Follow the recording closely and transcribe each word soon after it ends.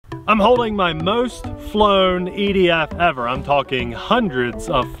I'm holding my most flown EDF ever. I'm talking hundreds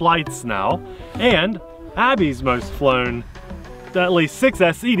of flights now. And Abby's most flown, at least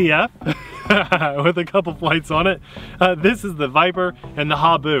 6S EDF with a couple flights on it. This is the Viper and the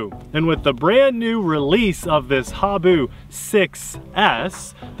Habu. And with the brand new release of this Habu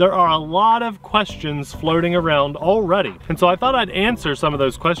 6S, there are a lot of questions floating around already. And so I thought I'd answer some of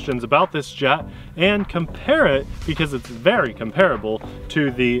those questions about this jet and compare it, because it's very comparable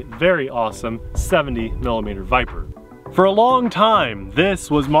to the very awesome 70mm Viper. For a long time,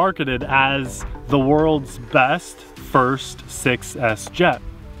 this was marketed as the world's best first 6S jet.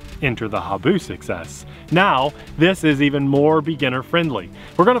 Enter the Habu 6S. Now, this is even more beginner friendly.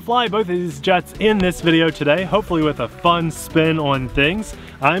 We're gonna fly both of these jets in this video today, hopefully with a fun spin on things.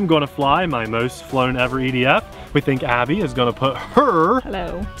 I'm gonna fly my most flown ever EDF. We think Abby is gonna put her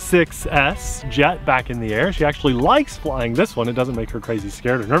 6S jet back in the air. She actually likes flying this one. It doesn't make her crazy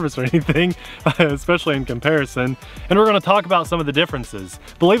scared or nervous or anything, especially in comparison. And we're gonna talk about some of the differences.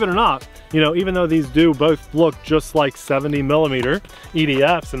 Believe it or not, you know, even though these do both look just like 70mm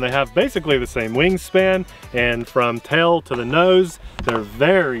EDFs, and they have basically the same wingspan, and from tail to the nose, they're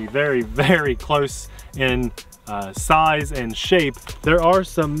very, very, very close in size and shape. There are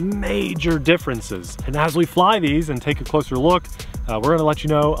some major differences. And as we fly these and take a closer look, we're gonna let you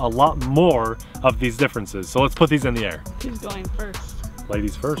know a lot more of these differences. So let's put these in the air. Who's going first?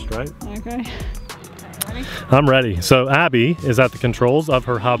 Ladies first, right? Okay. Ready? I'm ready. So Abby is at the controls of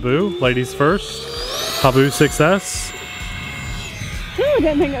her Habu. Ladies first. Habu 6S. I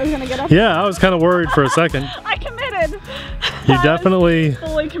didn't think I was gonna get up. Yeah, I was kind of worried for a second. I committed. You definitely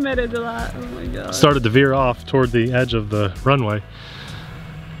fully committed to that. Oh my god. Started to veer off toward the edge of the runway.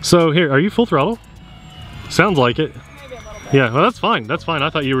 So here, are you full throttle? Sounds like it. Maybe a little bit. Yeah, well that's fine. That's fine.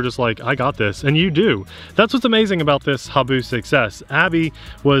 I thought you were just like, I got this, and you do. That's what's amazing about this Habu 6S. Abby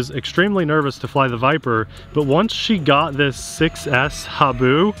was extremely nervous to fly the Viper, but once she got this 6S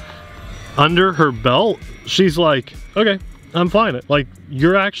Habu under her belt, she's like, okay, I'm flying it. Like,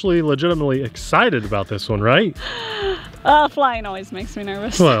 you're actually legitimately excited about this one, right? Flying always makes me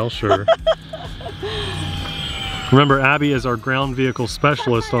nervous. Well, sure. Remember, Abby is our ground vehicle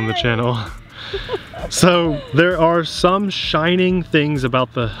specialist on the channel. So there are some shining things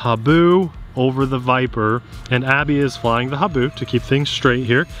about the Habu over the Viper, and Abby is flying the Habu to keep things straight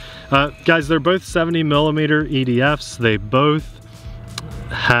here. Guys, they're both 70mm EDFs. They both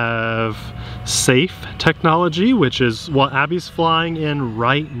have safe technology, which is what Abby's flying in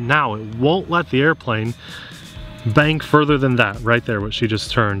right now. It won't let the airplane bank further than that, right there, what she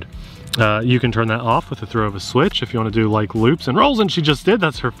just turned. You can turn that off with the throw of a switch if you want to do like loops and rolls, and she just did.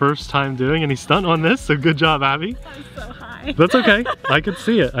 That's her first time doing any stunt on this, so good job, Abby. I'm so high. That's okay. I could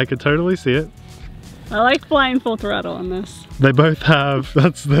see it. I could totally see it. I like flying full throttle on this. They both have,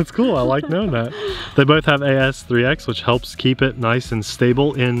 that's cool, I like knowing that. They both have AS3X, which helps keep it nice and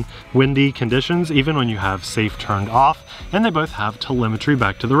stable in windy conditions, even when you have safe turned off. And they both have telemetry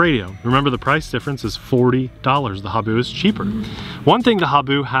back to the radio. Remember, the price difference is $40. The Habu is cheaper. One thing the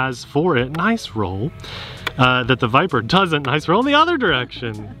Habu has for it, nice roll, that the Viper doesn't, nice roll in the other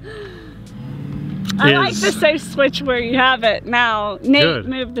direction. I like the safe switch where you have it now. Nate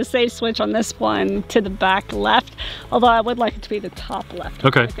moved the safe switch on this one to the back left, although I would like it to be the top left.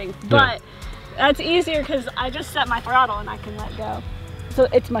 Okay. I think. But that's easier because I just set my throttle and I can let go. So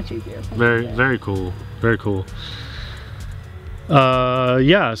it's much easier. Very cool. Very cool.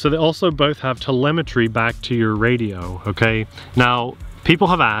 Yeah, so they also both have telemetry back to your radio, okay? Now, people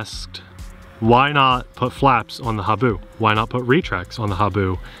have asked, why not put flaps on the Habu? Why not put retracts on the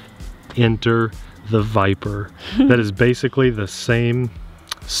Habu? Enter the Viper. That is basically the same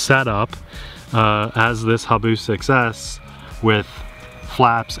setup as this Habu 6S with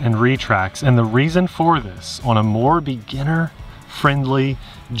flaps and retracts. And the reason for this on a more beginner friendly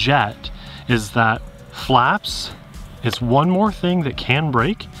jet is that flaps is one more thing that can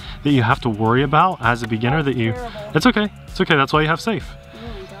break that you have to worry about as a beginner. It's okay, that's why you have safe.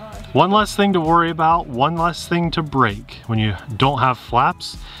 One less thing to worry about, one less thing to break when you don't have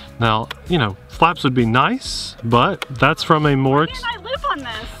flaps. Now, you know, flaps would be nice, but that's from a more... Why didn't I loop on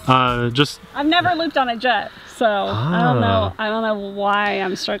this? I've never looped on a jet, so I don't know why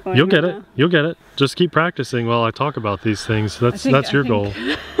I'm struggling. You'll get it. You'll get it. Just keep practicing while I talk about these things. That's your goal.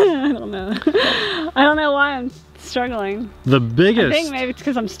 I don't know. I don't know why I'm struggling. The biggest... I think maybe it's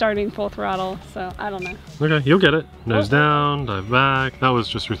because I'm starting full throttle, so I don't know. Okay, you'll get it. Nose down, dive back. That was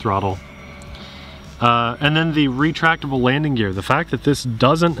just your throttle. And then the retractable landing gear. The fact that this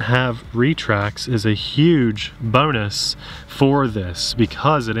doesn't have retracts is a huge bonus for this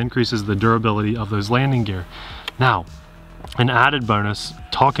because it increases the durability of those landing gear. Now, an added bonus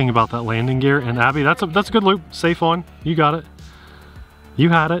talking about that landing gear. And Abby, that's a good loop. Safe on. You got it. You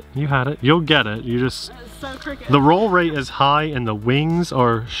had it. You had it. You'll get it. You just... So the roll rate is high and the wings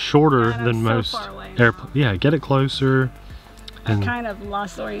are shorter than most airplanes. Yeah, get it closer. And I kind of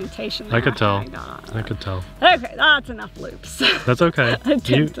lost orientation there. I could tell. I could tell. Okay, that's enough loops. That's okay.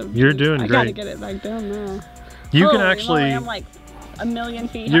 You're doing great. I gotta get it back down now. You can actually... I'm like a million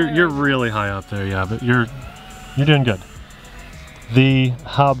feet You're really high up there, yeah, but you're doing good. The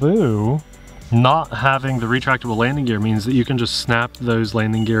Habu not having the retractable landing gear means that you can just snap those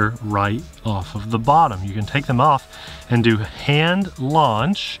landing gear right off of the bottom. You can take them off and do hand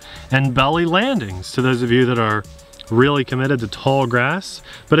launch and belly landings to those of you that are really committed to tall grass.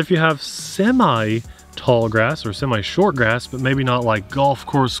 But if you have semi-tall grass or semi-short grass, but maybe not like golf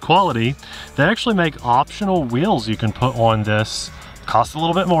course quality, they actually make optional wheels you can put on this. Cost a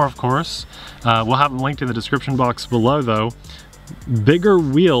little bit more, of course. We'll have them linked in the description box below though. Bigger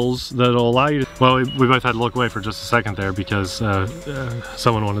wheels that'll allow you to... Well, we both had to look away for just a second there because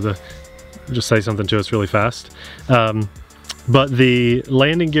someone wanted to just say something to us really fast. But the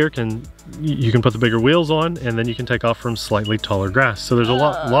landing gear you can put the bigger wheels on, and then you can take off from slightly taller grass. So there's a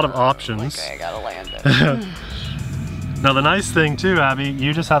lot of options. Okay, I gotta land it. Now the nice thing too, Abby,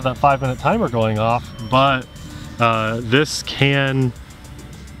 you just have that 5-minute timer going off, but this can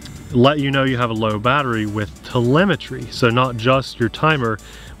let you know you have a low battery with telemetry. So not just your timer,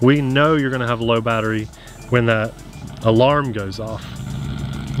 we know you're gonna have a low battery when that alarm goes off.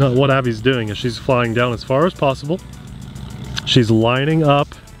 Now what Abby's doing is she's flying down as far as possible. She's lining up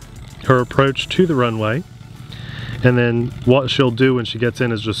her approach to the runway. And then what she'll do when she gets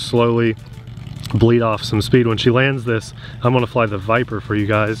in is just slowly bleed off some speed. When she lands this, I'm gonna fly the Viper for you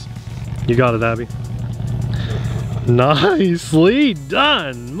guys. You got it, Abby. Nicely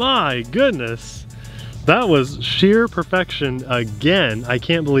done, my goodness. That was sheer perfection again. I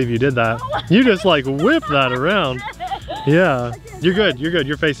can't believe you did that. You just like whipped that around. Yeah, you're good,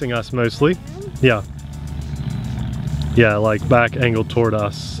 you're facing us mostly. Yeah. Yeah, like back angled toward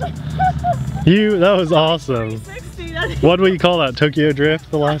us. That was awesome. What do we call that, Tokyo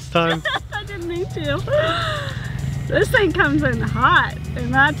Drift the last time? I didn't mean to. This thing comes in hot,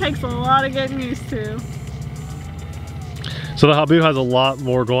 and that takes a lot of getting used to. So the Habu has a lot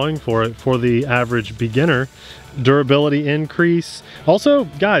more going for it for the average beginner. Durability increase. Also,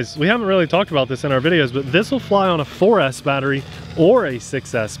 guys, we haven't really talked about this in our videos, but this will fly on a 4S battery or a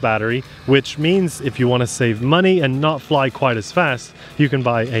 6S battery, which means if you want to save money and not fly quite as fast, you can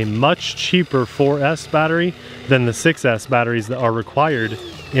buy a much cheaper 4S battery than the 6S batteries that are required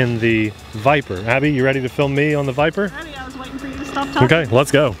in the Viper. Abby, you ready to film me on the Viper? Ready, I was waiting for you to stop talking. Okay,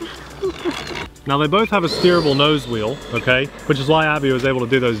 let's go. Now they both have a steerable nose wheel, okay? Which is why Abby was able to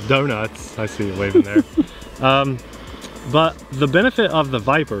do those donuts. I see you waving there. But the benefit of the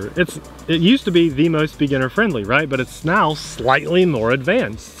Viper, it used to be the most beginner friendly, right? But it's now slightly more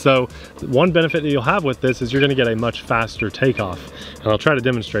advanced. So one benefit that you'll have with this is you're gonna get a much faster takeoff. And I'll try to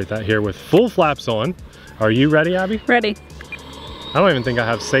demonstrate that here with full flaps on. Are you ready, Abby? Ready. I don't even think I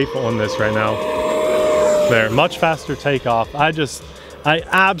have safe on this right now. There, much faster takeoff. I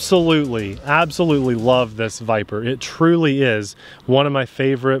absolutely love this Viper. It truly is one of my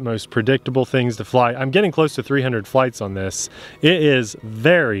favorite, most predictable things to fly. I'm getting close to 300 flights on this. It is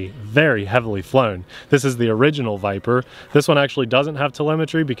very, very heavily flown. This is the original Viper. This one actually doesn't have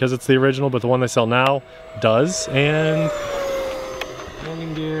telemetry because it's the original, but the one they sell now does. And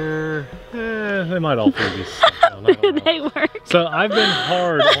landing gear, they might all three be stuck down. They work. So I've been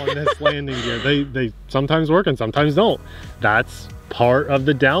hard on this landing gear. They sometimes work and sometimes don't. That's part of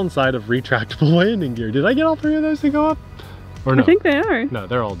the downside of retractable landing gear. Did I get all three of those to go up? Or no? I think they are. No,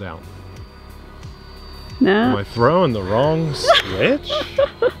 they're all down. No. Am I throwing the wrong switch?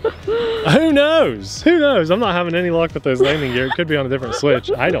 Who knows? Who knows? I'm not having any luck with those landing gear. It could be on a different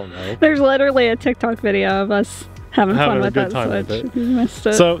switch. I don't know. There's literally a TikTok video of us having fun with that switch. You missed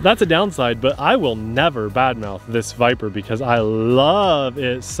it. So that's a downside, but I will never badmouth this Viper because I love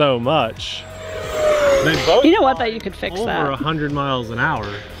it so much. You know what, though, you could fix over that. 100 miles an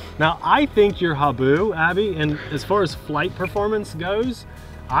hour. Now, I think your Habu, Abby, and as far as flight performance goes,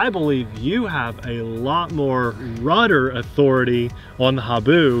 I believe you have a lot more rudder authority on the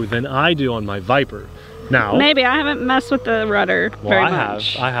Habu than I do on my Viper. Now, maybe I haven't messed with the rudder very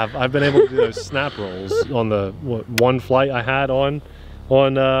much. I've been able to do those snap rolls on the one flight I had on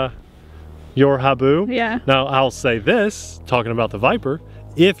your Habu. Yeah. Now, I'll say this, talking about the Viper,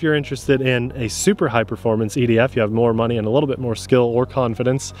 if you're interested in a super high performance EDF, you have more money and a little bit more skill or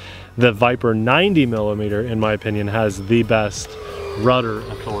confidence, the Viper 90mm, in my opinion, has the best rudder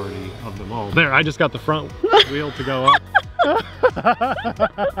authority of them all. There, I just got the front wheel to go up.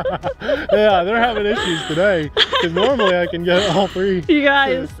 Yeah, they're having issues today because normally I can get all three. You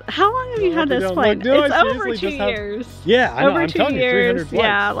guys, how long have you had this plane? It's over 2 years. Yeah, I know. Over I'm 2 telling you, 300 years. flights.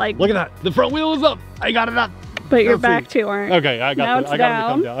 Yeah, like. Look at that. The front wheel is up. I got it up. But your back two aren't. Okay, I got them to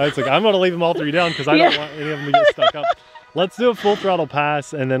come down. It's okay. I'm going to leave them all three down because I don't want any of them to get stuck up. Let's do a full throttle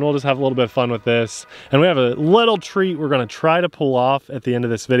pass and then we'll just have a little bit of fun with this. And we have a little treat we're going to try to pull off at the end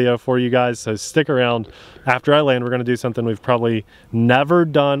of this video for you guys. So stick around. After I land, we're going to do something we've probably never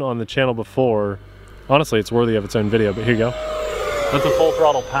done on the channel before. Honestly, it's worthy of its own video, but here you go. That's a full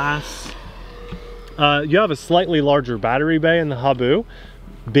throttle pass. You have a slightly larger battery bay in the Habu,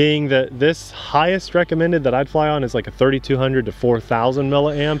 being that this highest recommended that I'd fly on is like a 3200 to 4000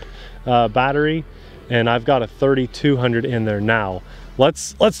 milliamp battery, and I've got a 3200 in there now.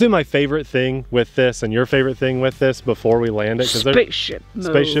 Let's do my favorite thing with this and your favorite thing with this before we land it. Spaceship mode.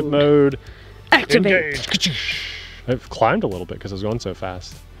 Spaceship mode. Activate. Engage. I've climbed a little bit because I was going so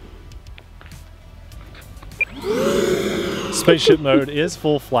fast. Spaceship mode is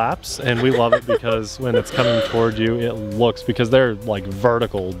full flaps, and we love it because when it's coming toward you, it looks, because they're like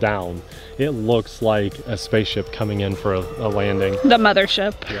vertical down, it looks like a spaceship coming in for a landing. The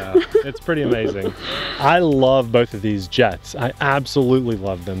mothership. Yeah, it's pretty amazing. I love both of these jets. I absolutely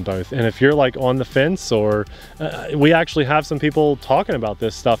love them both. And if you're like on the fence, or we actually have some people talking about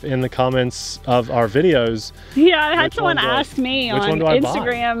this stuff in the comments of our videos. Yeah, I had someone ask me on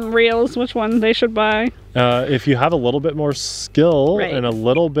Instagram Reels which one they should buy. If you have a little bit more skill and a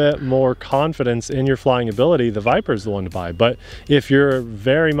little bit more confidence in your flying ability, the Viper is the one to buy. But if you're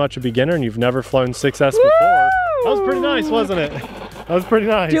very much a beginner and you've never flown 6S before, that was pretty nice, wasn't it? That was pretty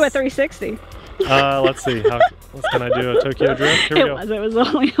nice. Do a 360. Let's see. Can I do a Tokyo drift? Here we go. It was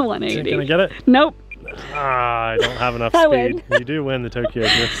only a 180. Can I get it? Nope. I don't have enough speed. You do win the Tokyo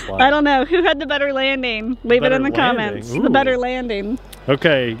drift slide. I don't know. Who had the better landing? Leave it in the comments. Ooh. The better landing.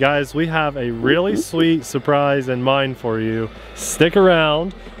 Okay, guys, we have a really sweet surprise in mind for you. Stick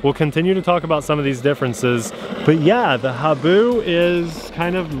around. We'll continue to talk about some of these differences. But yeah, the Habu is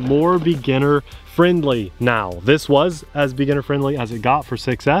kind of more beginner friendly now. This was as beginner friendly as it got for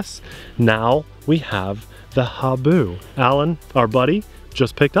 6S. Now we have the Habu. Alan, our buddy,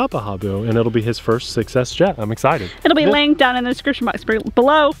 just picked up a Habu, and it'll be his first 6S jet. I'm excited. It'll be linked down in the description box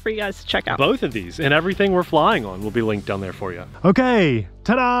below for you guys to check out. Both of these and everything we're flying on will be linked down there for you. Okay,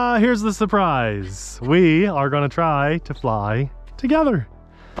 ta-da! Here's the surprise. We are gonna try to fly together.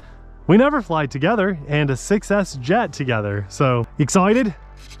 We never fly together, and a 6S jet together. So, excited?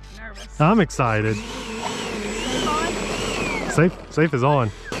 Nervous. I'm excited. Safe is on.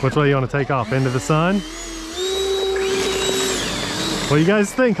 Which way you want to take off? Into the sun? What do you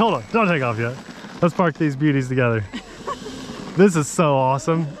guys think? Hold on, don't take off yet. Let's park these beauties together. This is so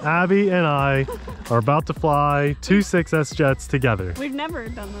awesome. Abby and I are about to fly 2 6S jets together. We've never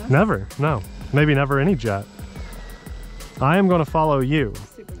done this. Never, no. Maybe never any jet. I am gonna follow you.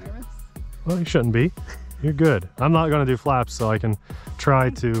 Super nervous. Well, you shouldn't be. You're good. I'm not gonna do flaps so I can try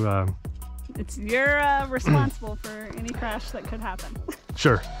to... You're responsible for any crash that could happen.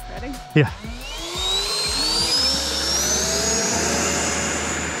 Sure. Ready? Yeah.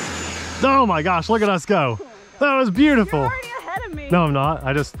 Oh my gosh, look at us go. That was beautiful. You're already ahead of me. No, I'm not.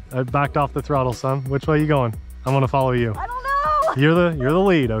 I backed off the throttle some. Which way are you going? I'm gonna follow you. I don't know. You're the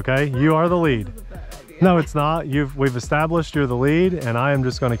lead, okay? You are the lead. No, it's not. We've established you're the lead, and I am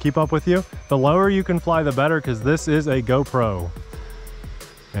just gonna keep up with you. The lower you can fly, the better, because this is a GoPro.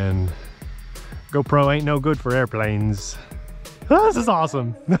 And GoPro ain't no good for airplanes. Oh, this is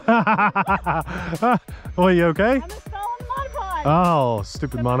awesome. Oh, you okay? I'm a stalling monopod. Oh,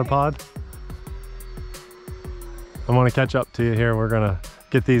 stupid monopod. I'm gonna catch up to you here. We're gonna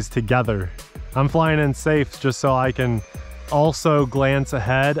get these together. I'm flying in safe just so I can also glance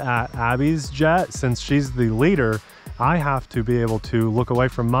ahead at Abby's jet. Since she's the leader, I have to be able to look away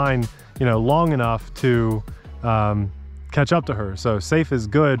from mine, you know, long enough to catch up to her. So safe is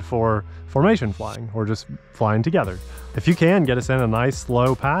good for formation flying or just flying together. If you can, get us in a nice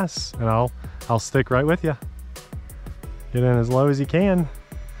low pass, and I'll stick right with you. Get in as low as you can,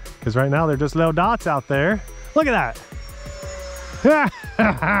 because right now they're just little dots out there. Look at that.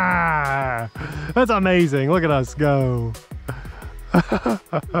 That's amazing. Look at us go. I'm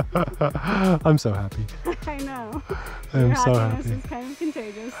so happy. I know. I'm so happy. This is kind of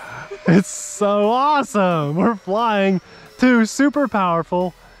contagious. It's so awesome. We're flying 2 super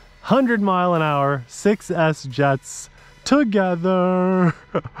powerful 100-mile-an-hour 6S jets together.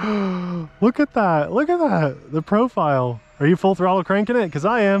 Look at that. Look at that. The profile. Are you full throttle cranking it? Because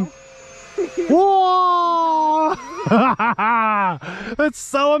I am. Whoa! That's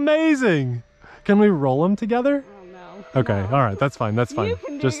so amazing. Can we roll them together? Oh no. Okay, all right, that's fine, that's fine. You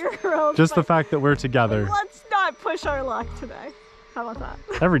can do your own just the thing. fact that we're together. Let's not push our luck today. How about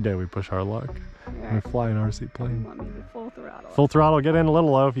that? Every day we push our luck. Yeah. We fly an RC plane. Want me to full throttle? Full throttle, get in a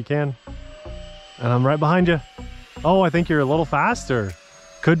little low if you can. And I'm right behind you. Oh, I think you're a little faster.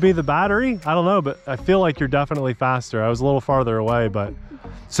 Could be the battery, I don't know, but I feel like you're definitely faster. I was a little farther away, but.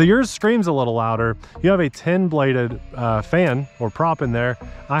 So yours screams a little louder. You have a 10-bladed fan or prop in there.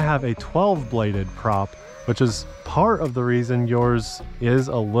 I have a 12-bladed prop, which is part of the reason yours is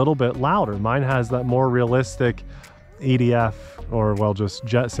a little bit louder. Mine has that more realistic EDF, or well, just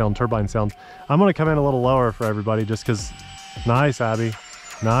jet sound, turbine sound. I'm gonna come in a little lower for everybody just because. Nice, Abby.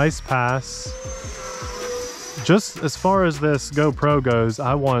 Nice pass. Just as far as this GoPro goes,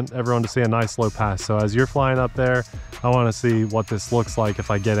 I want everyone to see a nice low pass. So as you're flying up there, I want to see what this looks like if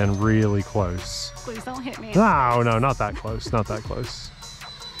I get in really close. Please don't hit me. No, no, not that close, not that close.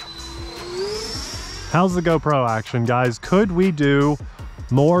 How's the GoPro action, guys? Could we do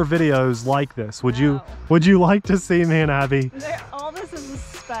more videos like this? Would you like to see me and Abby? All this is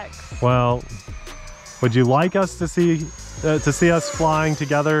specs. Well, would you like us to see us flying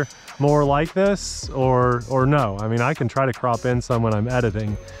together more like this, or no? I mean, I can try to crop in some when I'm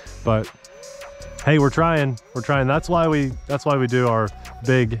editing, but hey, we're trying. That's why we do our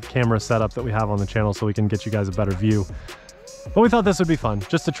big camera setup that we have on the channel, so we can get you guys a better view. But we thought this would be fun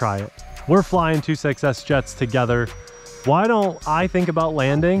just to try it. We're flying 26S jets together. Why don't I think about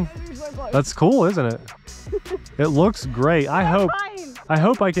landing? That's cool, isn't it? It looks great. I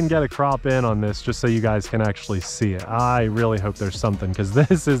hope I can get a crop in on this just so you guys can actually see it. I really hope there's something, because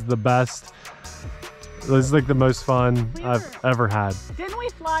this is the best. This is like the most fun I've ever had. Didn't we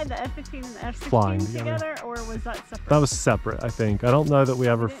fly the F-15 and the F-16 together, or was that separate? That was separate, I think. I don't know that we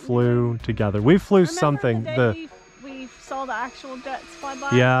ever flew together. We flew something. The day we saw the actual jets fly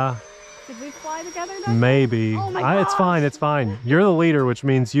by? Yeah. Did we fly together then? Maybe. Oh my gosh. It's fine, it's fine. You're the leader, which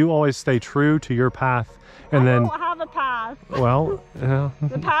means you always stay true to your path. And I don't have a path. Well, yeah.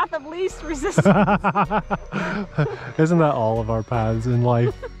 The path of least resistance. Isn't that all of our paths in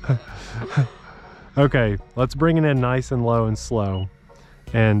life? Okay, let's bring it in nice and low and slow.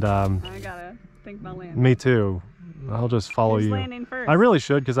 And I gotta think about landing. Me too. I'll just follow you. Landing first? I really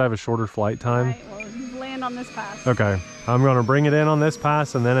should, because I have a shorter flight time. All right, well, land on this pass. Okay, I'm gonna bring it in on this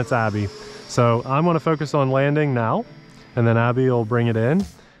pass, and then it's Abby. So I'm gonna focus on landing now, and then Abby will bring it in.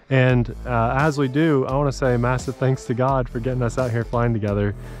 And as we do, I want to say massive thanks to God for getting us out here flying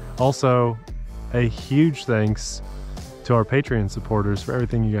together. Also, a huge thanks to our Patreon supporters for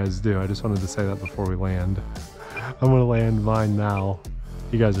everything you guys do. I just wanted to say that before we land. I'm going to land mine now.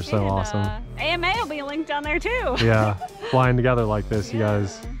 You guys are so awesome. AMA will be linked down there too. Yeah, flying together like this, you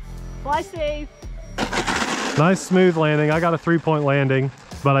guys. Fly safe. Nice smooth landing. I got a 3-point landing,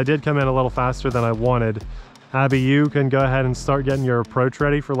 but I did come in a little faster than I wanted. Abby, you can go ahead and start getting your approach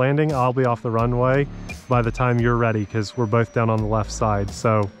ready for landing. I'll be off the runway by the time you're ready, because we're both down on the left side.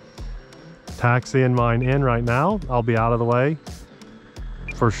 So taxiing mine in right now. I'll be out of the way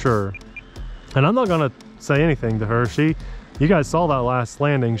for sure. And I'm not gonna say anything to her. You guys saw that last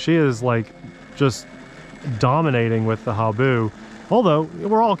landing. She is like just dominating with the Habu. Although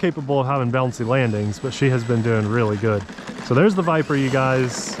we're all capable of having bouncy landings, but she has been doing really good. So there's the Viper, you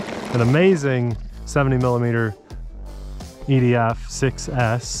guys. An amazing 70mm EDF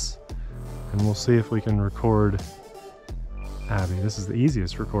 6S, and we'll see if we can record Abby. This is the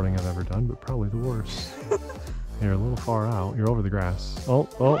easiest recording I've ever done, but probably the worst. You're a little far out. You're over the grass. Oh,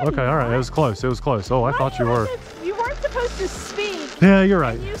 okay, all right. It was close. It was close. Oh, I thought you were. You weren't supposed to speak. Yeah, you're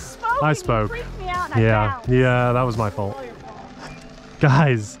right. You spoke. I spoke. You freaked me out and I bounced. Yeah, that was my fault.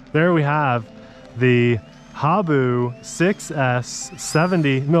 Guys, there we have the Habu 6S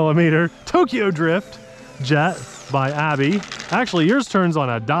 70mm Tokyo Drift jet by Abby. Actually, yours turns on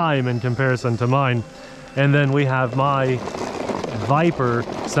a dime in comparison to mine. And then we have my Viper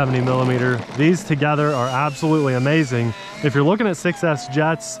 70mm. These together are absolutely amazing. If you're looking at 6S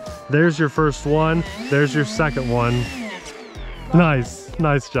jets, there's your first one. There's your second one.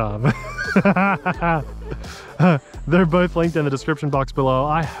 Nice job. They're both linked in the description box below.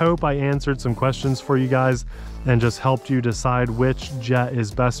 I hope I answered some questions for you guys and just helped you decide which jet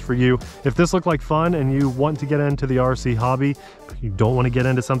is best for you. If this looked like fun and you want to get into the RC hobby, but you don't want to get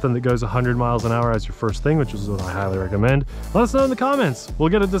into something that goes 100 miles an hour as your first thing, which is what I highly recommend, let us know in the comments. We'll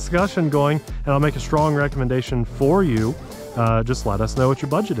get a discussion going and I'll make a strong recommendation for you. Just let us know what your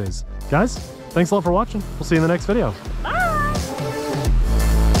budget is. Guys, thanks a lot for watching. We'll see you in the next video. Bye.